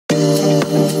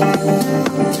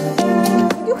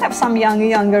have some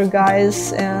younger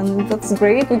guys, and that's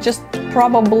great. We just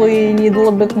probably need a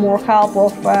little bit more help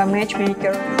of a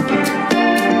matchmaker.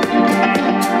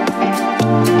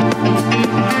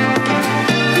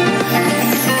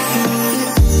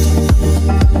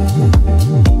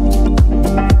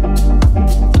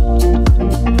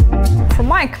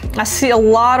 I see a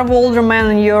lot of older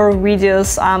men in your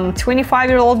videos. I'm a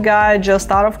 25-year-old guy just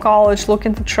out of college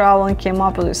looking to travel and came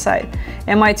up with this site.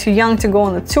 Am I too young to go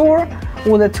on a tour?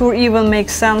 Would a tour even make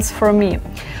sense for me?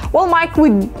 Well, Mike,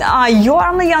 you are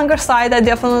on the younger side, I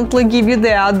definitely give you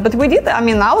that. But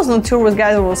I was on a tour with a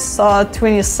guy who was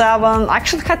 27,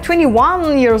 actually had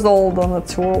 21 years old on a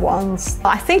tour once.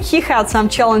 I think he had some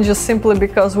challenges simply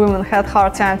because women had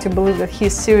hard time to believe that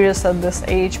he's serious at this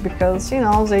age because,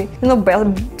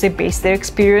 they base their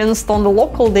experience on the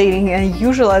local dating, and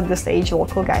usually at this age,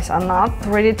 local guys are not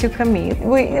ready to commit.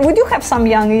 We do have some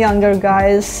younger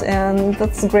guys, and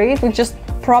that's great. We just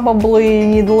probably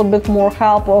need a little bit more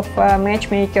help of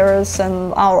matchmakers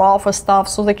and our office staff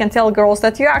so they can tell girls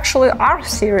that you actually are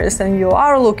serious and you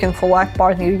are looking for life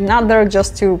partner. You're not there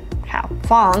just to have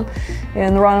fun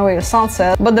and run away to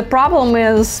sunset. But the problem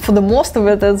is, for the most of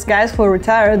it, it's guys who are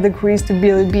retired agrees to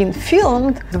be being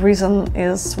filmed. The reason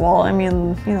is,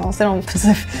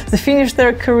 they finish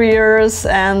their careers,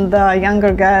 and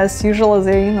younger guys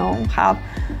usually have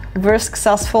very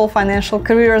successful financial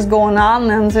careers going on,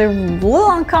 and they're a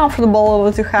little uncomfortable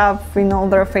to have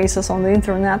their faces on the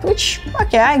internet, which,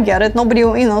 okay, I get it. Nobody,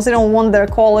 they don't want their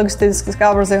colleagues to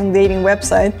discover their own dating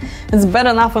website. It's bad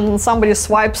enough when somebody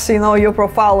swipes your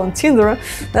profile on Tinder.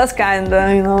 That's kind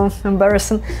of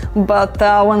embarrassing. But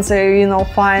once they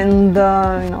find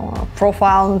a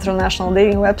profile on international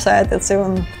dating website,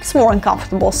 it's more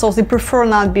uncomfortable. So they prefer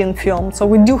not being filmed. So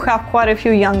we do have quite a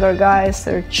few younger guys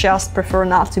that just prefer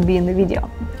not to be in the video.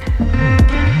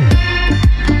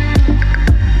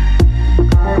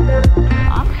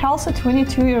 I'm healthy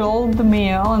 22-year-old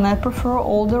male, and I prefer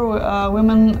older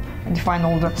women. Define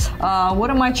older. What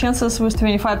are my chances with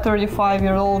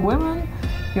 25-35-year-old women?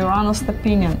 Your honest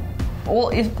opinion.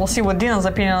 Well, we'll see what Dina's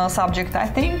opinion on the subject. I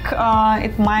think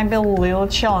it might be a little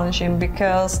challenging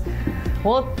because,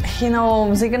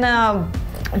 they're gonna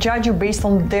judge you based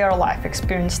on their life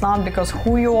experience, not because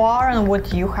who you are and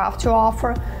what you have to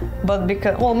offer, but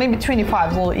because, maybe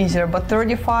 25 is a little easier, but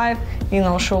 35,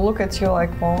 she'll look at you like,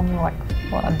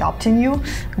 adopting you,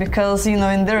 because,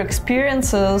 in their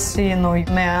experiences,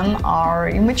 men are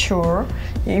immature,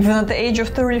 even at the age of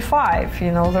 35,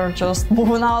 they're just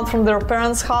moving out from their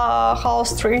parents'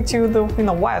 house straight to the,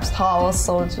 wife's house,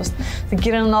 so just to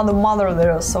get another mother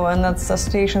there, and that's a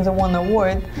situation they want to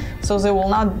avoid, so they will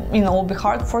not, it'll be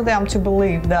hard for them to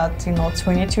believe that,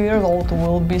 22 years old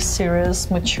will be serious,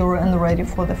 mature, and ready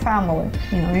for the family.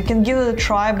 You can give it a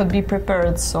try, but be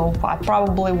prepared. So I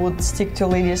probably would stick to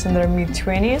ladies in their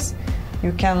mid-20s.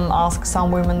 You can ask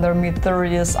some women in their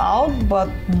mid-30s out, but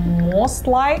most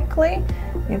likely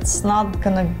it's not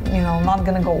gonna, not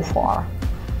gonna go far.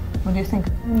 What do you think?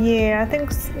 Yeah, I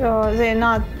think they're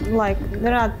not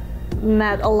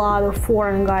met a lot of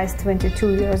foreign guys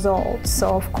 22 years old,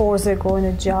 so of course they're going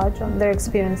to judge on their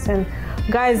experience, and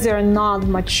guys, they're not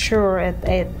mature at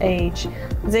age.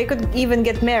 They could even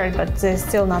get married, but they're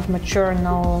still not mature,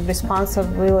 no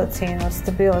responsibility, no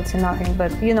stability, nothing.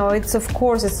 But it's, of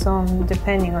course, it's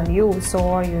depending on you. So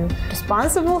are you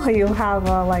responsible? You have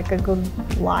a good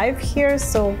life here?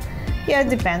 So yeah, it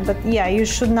depends. But yeah, you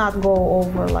should not go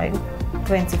over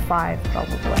 25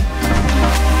 probably.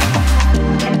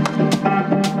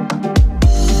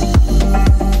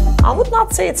 I would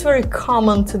not say it's very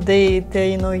common to date,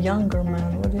 younger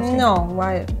men. What do you think? No,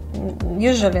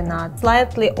 usually not.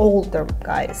 Slightly older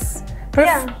guys.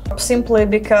 Yeah. Simply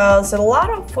because a lot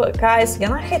of guys,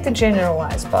 I hate to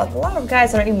generalize, but a lot of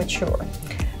guys are immature.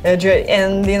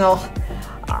 And,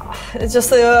 it's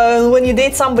just when you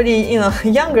date somebody,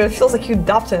 younger, it feels like you're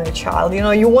adopting a child.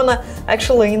 You want to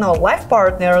actually, life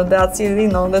partner that's,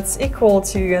 that's equal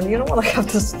to you, and you don't want to have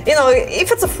this,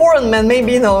 if it's a foreign man,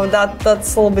 maybe,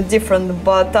 that's a little bit different.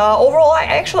 But overall, I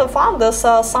actually found this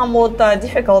somewhat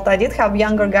difficult. I did have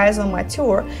younger guys on my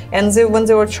tour, and when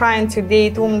they were trying to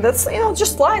date women that's,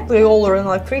 just slightly older,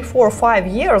 3, 4, 5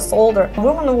 years older,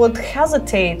 women would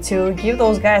hesitate to give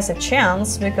those guys a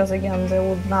chance because, again, they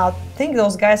would not think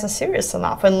those guys are serious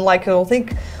enough, and they'll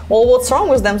think, well, what's wrong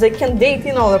with them? They can date,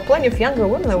 there are plenty of younger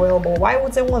women available. Why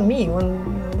would they want me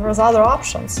when there's other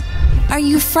options? Are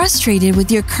you frustrated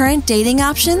with your current dating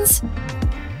options?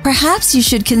 Perhaps you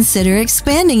should consider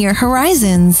expanding your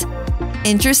horizons.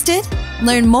 Interested?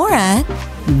 Learn more at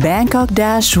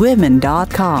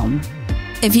Bangkok-women.com.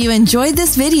 If you enjoyed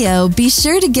this video, be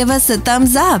sure to give us a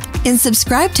thumbs up and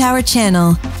subscribe to our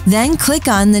channel. Then click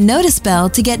on the notice bell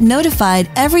to get notified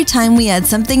every time we add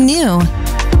something new.